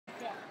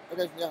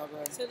Okay, yeah, I'll go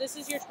ahead. So this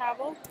is your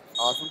travel.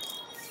 Awesome.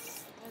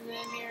 And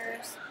then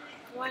here's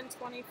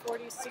 120,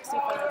 40,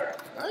 65.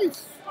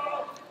 Nice.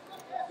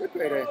 Good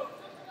payday.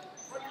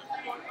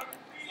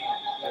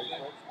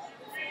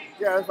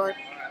 Yeah, that's fine.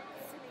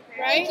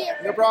 Right?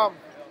 No problem.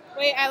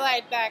 Wait, I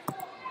lied back.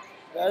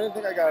 Yeah, I didn't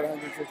think I got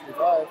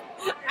 165.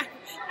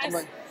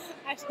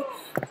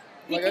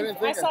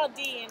 I saw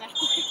D and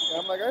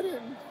I'm like, I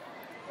didn't.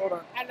 Hold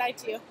on. I lied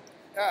to you.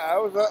 Yeah, I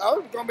was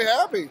gonna be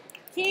happy.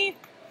 Keith,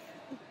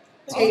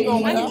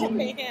 Taking I need to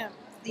pay him.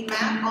 the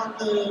map on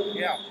the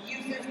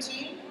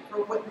U15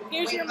 for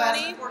Here's your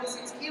class money.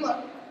 46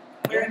 kilo.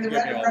 Wearing the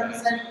red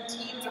representing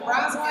Team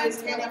Nebraska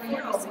is Taylor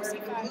Hero. Wearing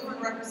the blue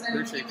and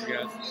representing Team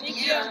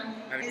Indiana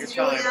is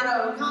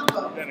Juliana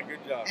Ocampo. You've done a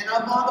good job. And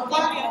up on the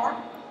platform,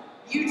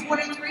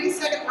 U23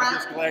 second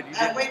round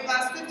at weight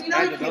class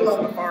 59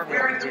 kilo.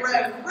 Wearing the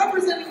red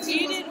representing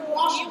Team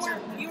Washington.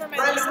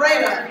 Brenda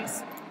Rada.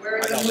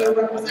 Wearing the blue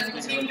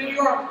representing Team New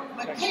York,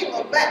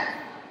 Michaela Beck.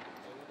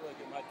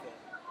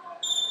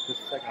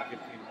 Just a second, I'll give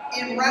it to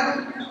you. In round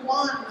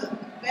one,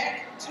 Beck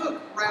took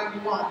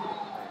round one.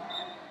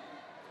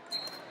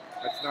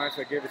 That's nice.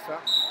 I gave you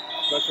something.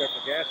 Especially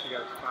after gas, you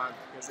got time to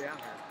get down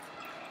here.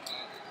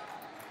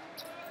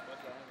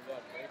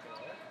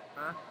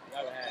 Huh?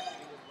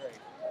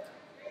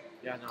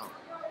 Yeah, no.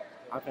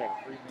 I've had a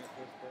 3 minute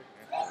break.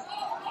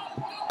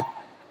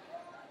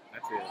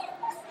 That's it.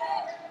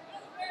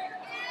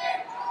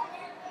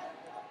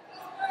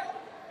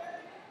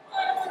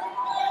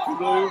 Two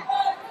blue.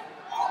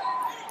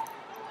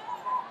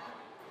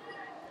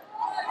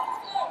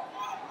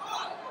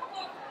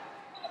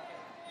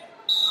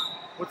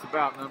 What's the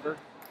bout number?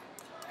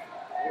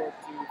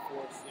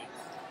 4246.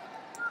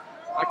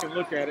 I can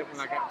look at it when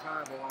I got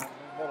time, but when I'm in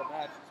the middle of the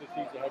match, it's just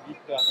easy to have you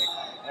put out.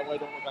 That way, it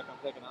don't look like I'm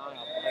taking an eye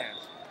off the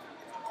match.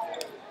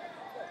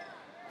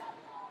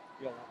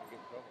 You don't want me to get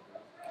in trouble,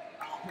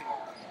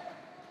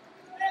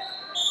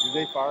 do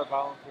they fire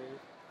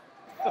volunteers?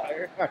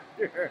 Fire?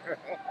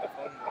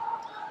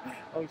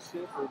 Oh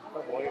shit, for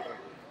trouble later.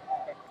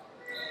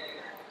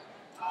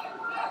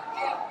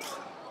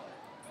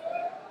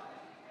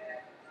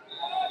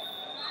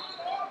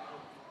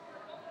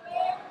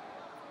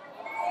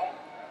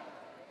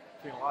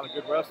 Seen a lot of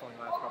good wrestling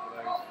the last couple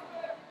of days,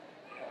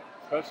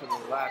 especially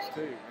the last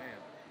two, man.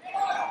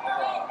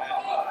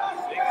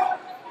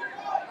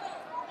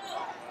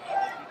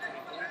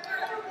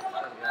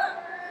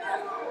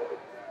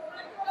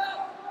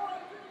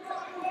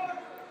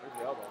 There's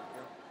the elbow.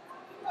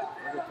 Yeah.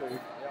 Number two.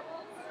 Yep.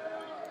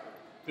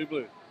 Two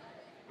blue. You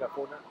got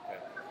 4 now? Okay.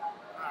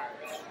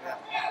 Yeah.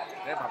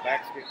 Man, my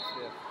back's getting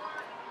stiff.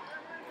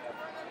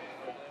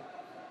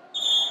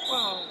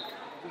 Well,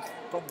 just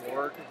from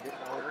work and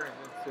getting older and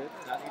then sit,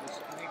 and I need to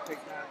take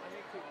 5-6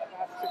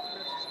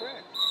 minutes to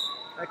stretch.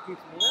 That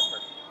keeps me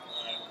limber.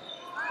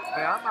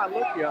 Man, I might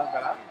look young,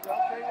 but I'll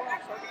tell you what,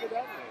 I'm starting to get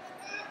down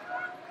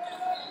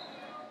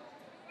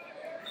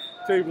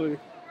there. Two blue.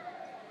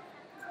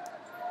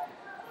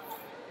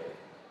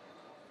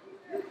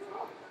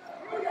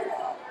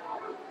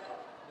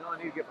 No, I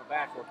need to get my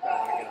back worked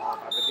out when I get home.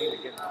 I've been needing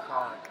to get in my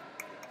car.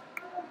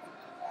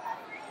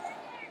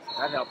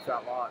 That helps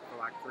out a lot. For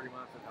like 3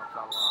 months, it helps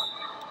out a lot.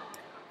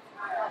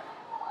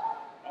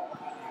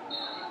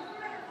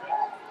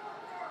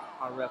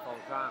 I ref all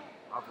the time.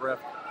 I've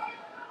refed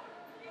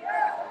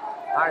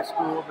high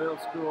school, middle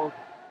school,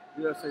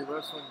 USA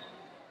wrestling,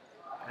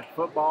 and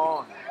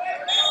football, and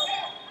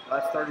the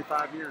last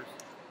 35 years.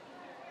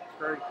 It's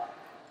great.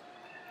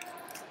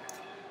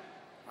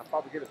 I'll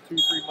probably get a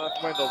 2-3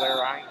 month window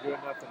there. I ain't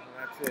doing nothing, and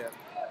that's it.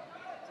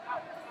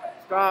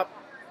 Stop.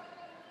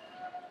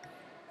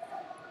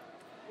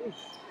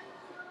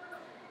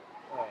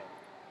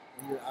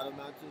 When you're out of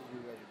matches,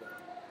 you're ready to go.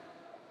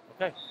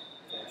 Okay.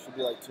 So it should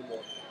be like 2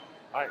 more.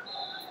 All right.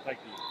 Thank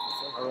you. I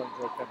really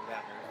enjoyed coming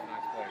down here. It was a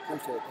nice place.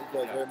 Appreciate it. Thank you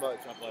guys very much.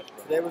 God bless you.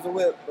 Today was a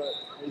whip, but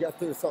we got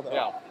through somehow.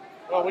 Yeah.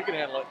 Well, we can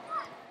handle it.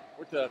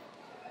 We're tough.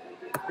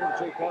 Remember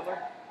Jay Cutler?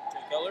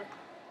 Jay Cutler?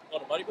 Oh,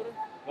 the bodybuilder?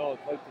 No,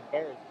 it's Lakeland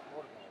Bears this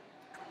morning.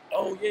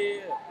 Oh,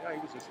 yeah. Yeah, he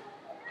was just,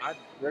 I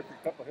refereed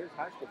a couple of his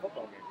high school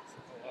football games.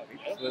 He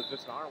just lives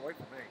just an hour away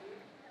from me.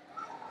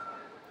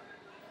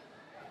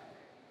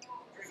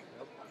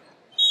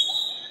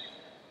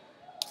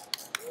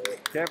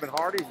 Kevin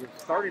Hardy was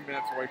 30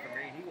 minutes away from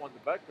me. He won the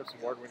Buckus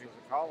Award when he was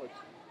in college.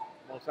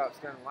 Most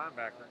outstanding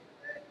linebacker.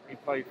 He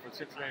played for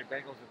Cincinnati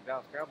Bengals and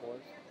Dallas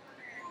Cowboys.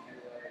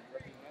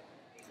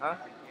 Huh?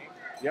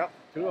 Yep,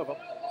 2 of them.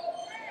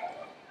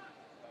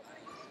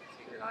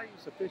 I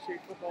used to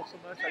officiate football so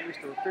much. I used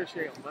to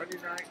officiate on Monday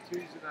night,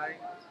 Tuesday night,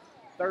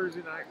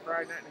 Thursday night,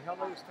 Friday night, and hell,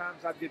 those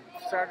times I did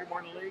Saturday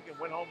morning league and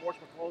went home, washed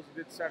my clothes, and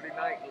did Saturday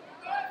night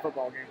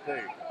football game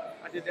too.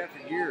 I did that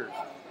for years.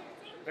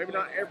 Maybe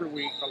not every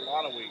week, but a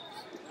lot of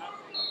weeks.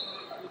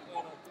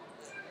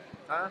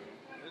 Huh?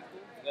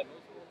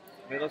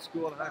 Middle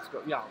school and high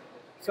school. Yeah.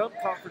 Some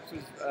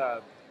conferences,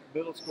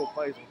 middle school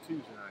plays on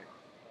Tuesday night.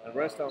 The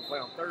rest of them play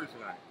on Thursday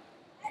night.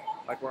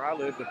 Like where I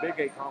live, the Big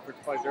 8 conference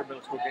played their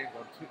middle school games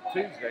on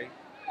Tuesday.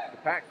 The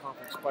PAC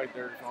conference played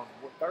theirs on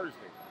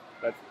Thursday.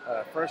 But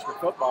freshman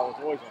football was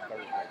always on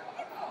Thursday.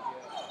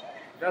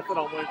 Nothing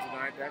on Wednesday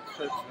night. That's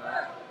church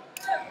night.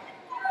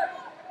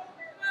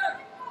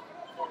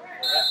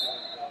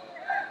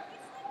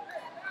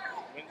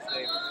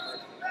 Wednesday was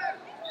freshman.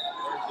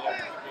 Thursday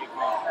was big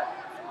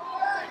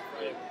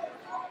week.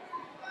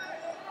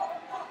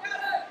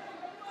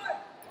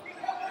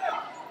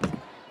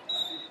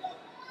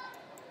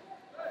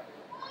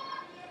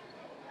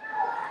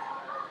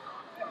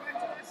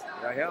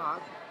 Friday was Yeah,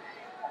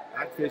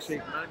 I'd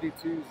fishing Monday,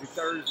 Tuesday,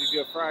 Thursday,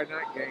 do a Friday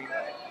night game,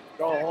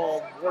 go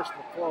home, wash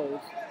my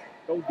clothes,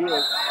 go do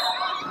a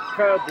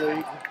Cub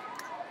League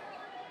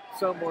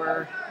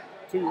somewhere,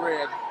 too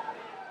red.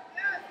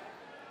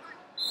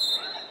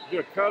 Do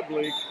a Cub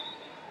League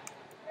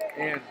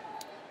and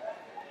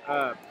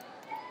go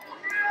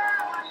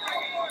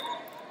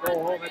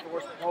home, have to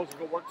wash my clothes, and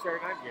go work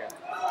Saturday night again.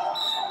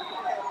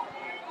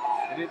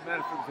 It didn't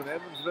matter if it was in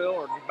Evansville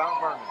or Mount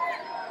Vernon.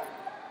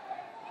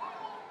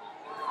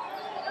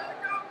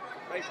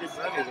 Make good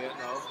money then,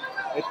 though.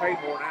 They pay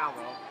more now,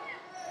 though.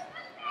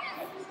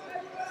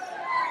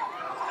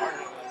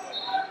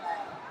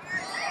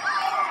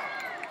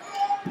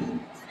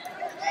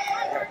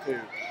 I got two.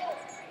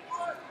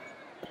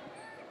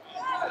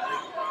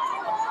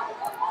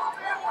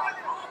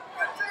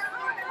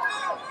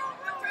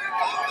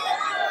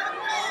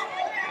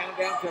 Count it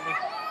down to me.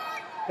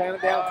 Count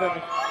it down to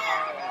me.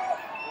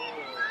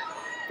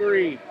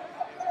 3,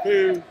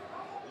 2,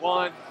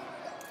 1,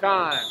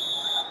 time.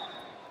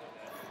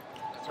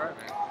 That's right,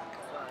 man.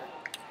 That's right.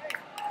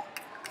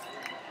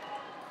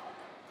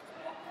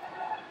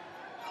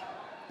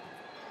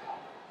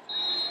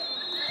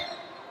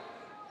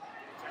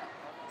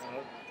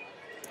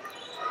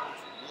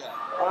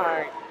 All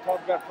right,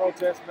 talking about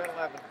protest, man.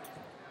 11.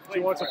 She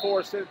wants a 4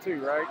 instead of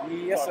 2, right?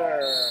 Yes,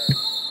 sir.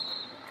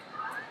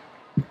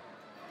 All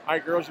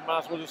right, girls, you might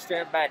as well just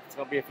stand back. It's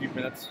going to be a few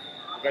minutes.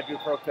 We got to do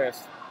a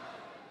protest.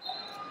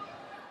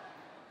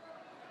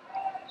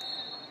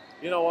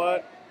 You know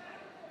what?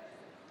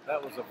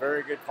 That was a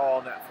very good call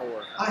on that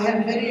 4. I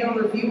have video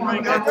review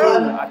on That that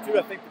 2, one. I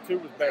think the 2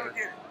 was better.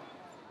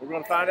 We're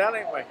going to find out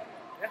anyway.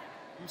 Yeah.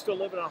 You still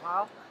live in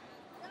Ohio?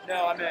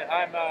 No, I'm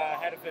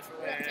head official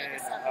in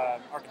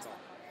Arkansas.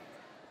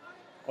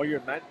 Oh, you're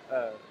in I'm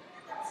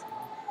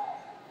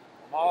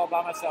all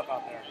by myself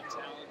out there.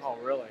 Oh,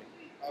 really?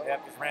 Yeah,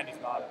 because Randy's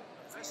not.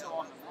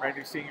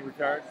 Randy Senior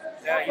retired?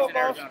 Yeah, he's in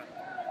Arizona.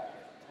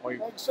 Oh,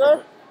 you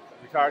Sir?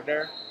 retired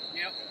there?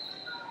 Yep.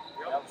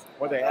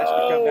 What they asked you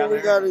to come down we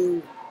there? got to.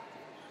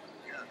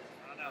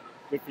 I don't know.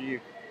 Good for you.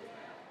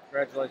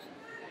 Congratulations.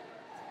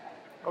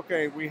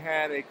 Okay, we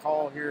had a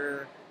call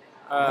here.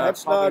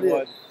 That's probably,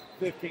 not what,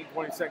 15,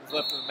 20 seconds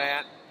left in the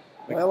mat.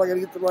 Well, I got to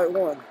get the right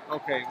one.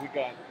 Okay, we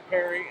got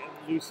Perry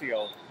and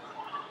Lucio.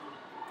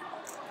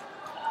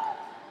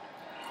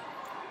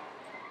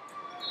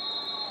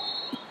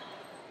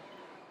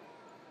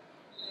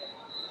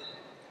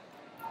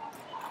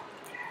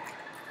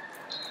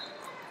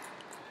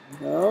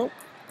 No.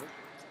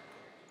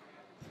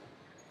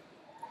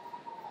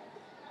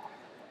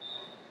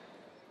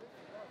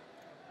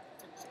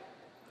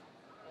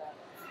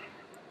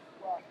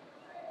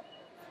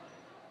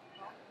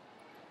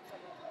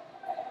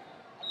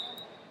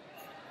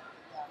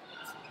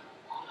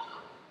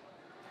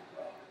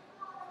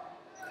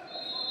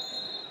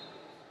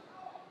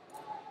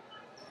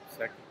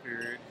 Second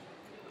period.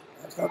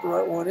 That's not the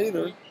right one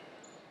either.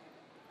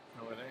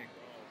 No, it ain't.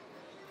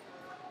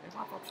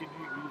 Damn, I thought you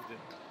knew you used it.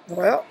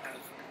 Well,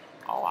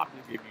 Oh, I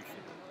believe you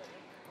should.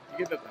 You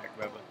give it back,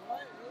 Bubba.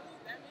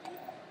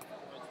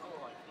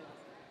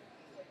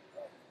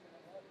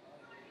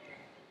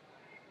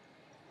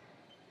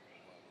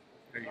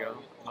 There you go.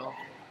 No.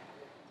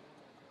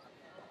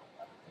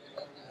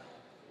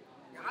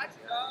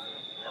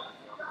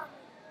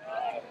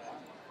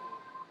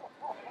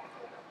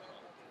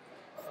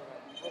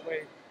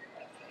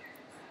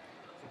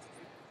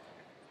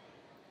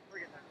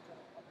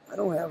 I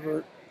don't have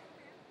her.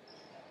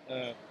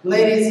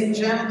 Ladies and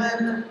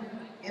gentlemen,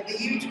 in the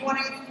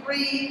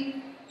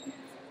U23,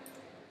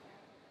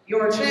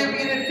 your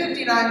champion at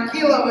 59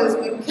 kilo is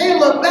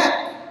Michaela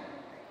Beck.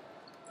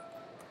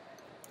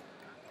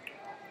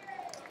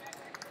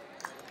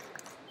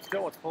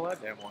 Still wants to pull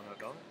that damn one up,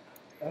 don't it?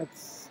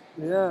 That's,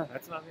 yeah.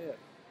 That's not it.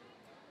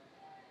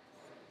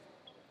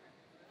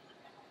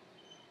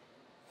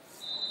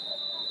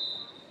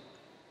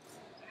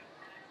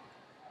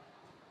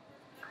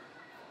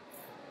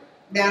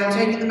 Now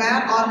taking the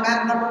mat on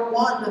mat number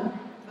 1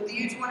 for the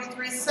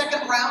U23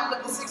 second round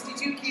of the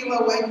 62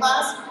 kilo weight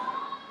class.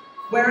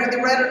 Wearing the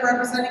red and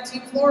representing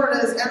Team Florida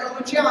is Emma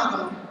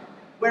Luciano.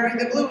 Wearing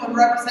the blue and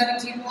representing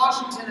Team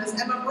Washington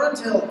is Emma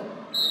Bruntill.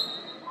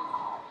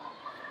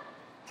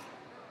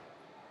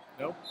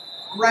 Nope.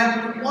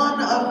 Round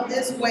 1 of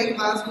this weight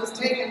class was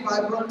taken by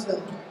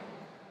Bruntill.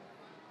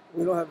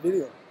 We don't have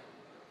video.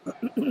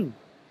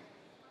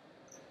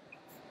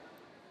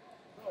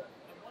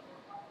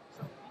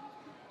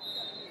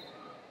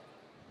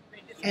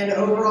 And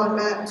over on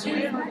mat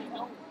 2,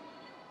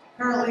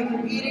 currently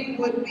competing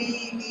would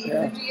be the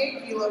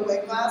 58 kilo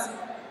weight class,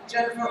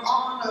 Jennifer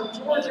On of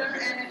Georgia,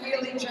 and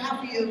Haley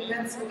Jaffe of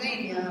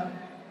Pennsylvania.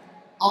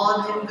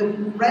 On in the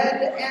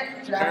red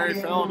and Jaffe. Perry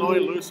from Illinois,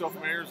 Lucio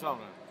from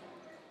Arizona.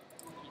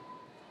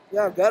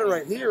 Yeah, I've got it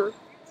right here.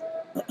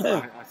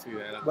 I see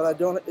that. But I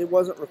don't. It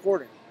wasn't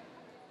recording.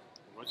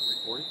 It wasn't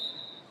recording?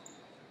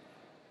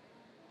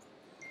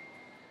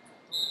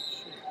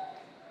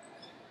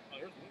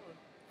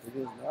 It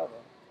is now,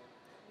 though.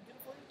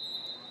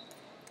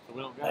 So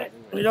we don't got it.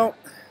 We don't.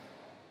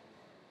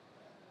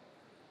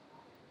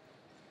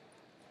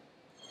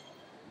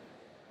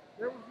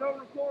 There was no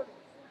recording.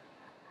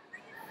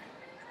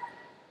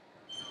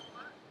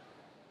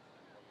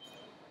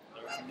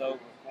 There was no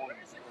recording.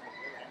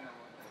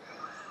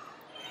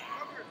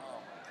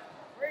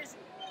 Where is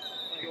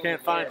he? You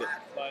can't find it.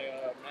 By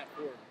Matt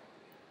Ford.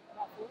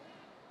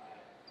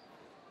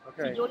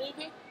 Okay. You doing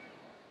anything?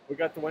 We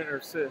got the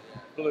winner,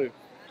 blue.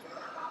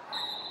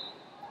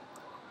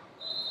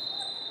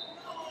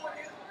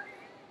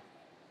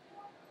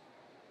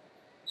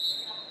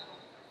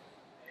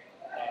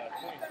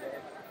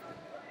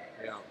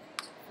 Yeah,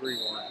 3-1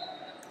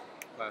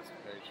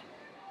 classification.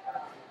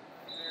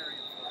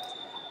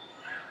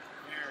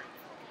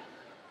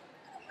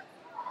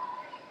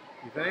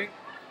 You think?